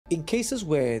In cases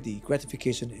where the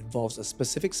gratification involves a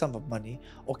specific sum of money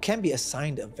or can be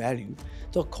assigned a value,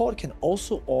 the court can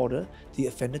also order the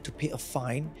offender to pay a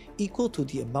fine equal to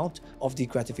the amount of the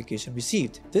gratification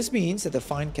received. This means that the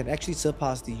fine can actually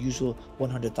surpass the usual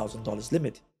 $100,000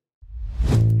 limit.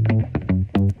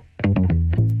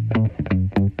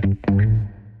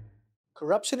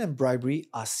 Corruption and bribery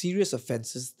are serious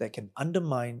offences that can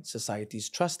undermine society's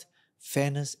trust,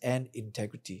 fairness, and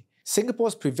integrity.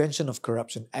 Singapore's Prevention of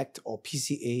Corruption Act, or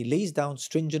PCA, lays down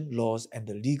stringent laws and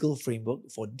the legal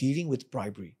framework for dealing with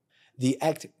bribery. The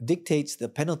Act dictates the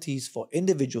penalties for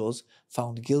individuals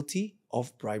found guilty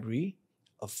of bribery,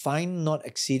 a fine not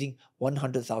exceeding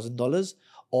 $100,000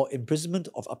 or imprisonment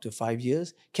of up to 5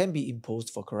 years can be imposed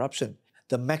for corruption.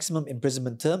 The maximum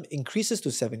imprisonment term increases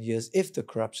to 7 years if the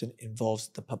corruption involves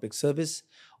the public service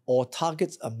or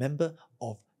targets a member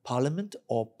of Parliament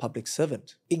or public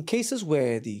servant. In cases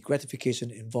where the gratification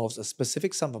involves a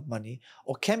specific sum of money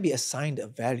or can be assigned a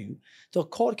value, the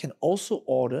court can also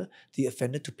order the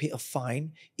offender to pay a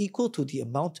fine equal to the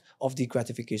amount of the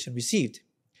gratification received.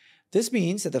 This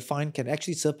means that the fine can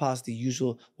actually surpass the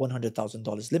usual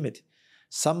 $100,000 limit.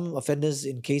 Some offenders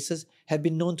in cases have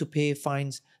been known to pay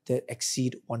fines that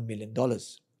exceed $1 million.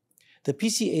 The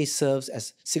PCA serves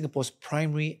as Singapore's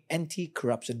primary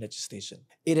anti-corruption legislation.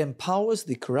 It empowers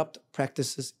the Corrupt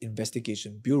Practices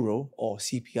Investigation Bureau, or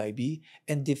CPIB,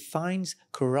 and defines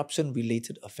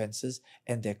corruption-related offences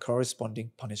and their corresponding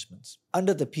punishments.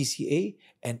 Under the PCA,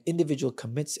 an individual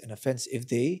commits an offence if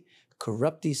they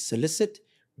corruptly solicit,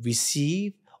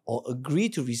 receive, or agree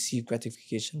to receive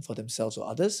gratification for themselves or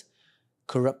others,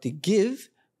 corruptly give,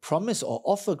 promise or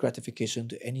offer gratification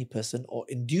to any person, or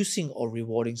inducing or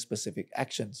rewarding specific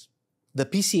actions. The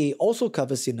PCA also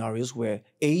covers scenarios where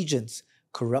agents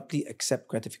corruptly accept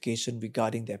gratification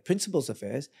regarding their principal's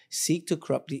affairs, seek to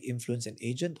corruptly influence an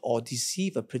agent, or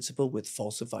deceive a principal with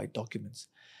falsified documents.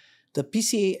 The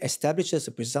PCA establishes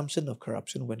a presumption of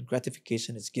corruption when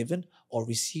gratification is given or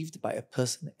received by a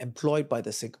person employed by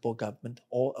the Singapore government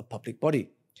or a public body.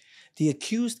 The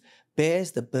accused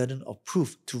bears the burden of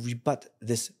proof to rebut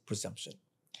this presumption.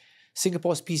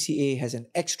 Singapore's PCA has an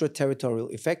extraterritorial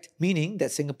effect, meaning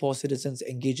that Singapore citizens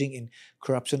engaging in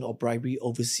corruption or bribery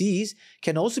overseas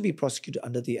can also be prosecuted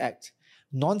under the Act.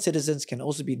 Non-citizens can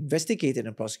also be investigated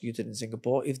and prosecuted in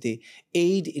Singapore if they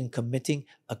aid in committing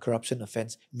a corruption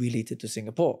offence related to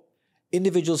Singapore.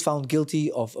 Individuals found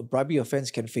guilty of a bribery offence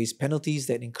can face penalties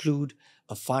that include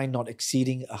a fine not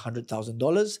exceeding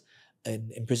 $100,000,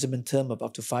 an imprisonment term of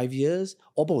up to 5 years,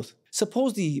 or both.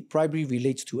 Suppose the bribery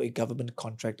relates to a government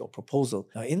contract or proposal.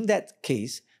 Now, in that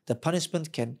case, the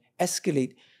punishment can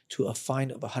escalate to a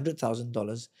fine of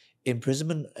 $100,000,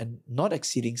 imprisonment and not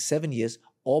exceeding 7 years,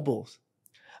 or both.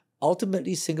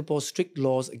 Ultimately, Singapore's strict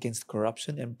laws against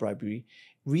corruption and bribery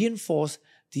reinforce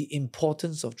the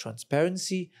importance of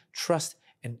transparency, trust,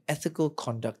 and ethical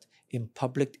conduct in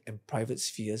public and private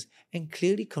spheres, and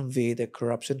clearly convey that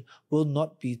corruption will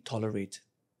not be tolerated.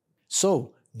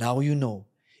 So, now you know.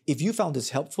 If you found this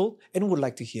helpful and would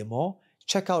like to hear more,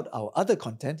 check out our other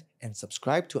content and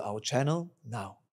subscribe to our channel now.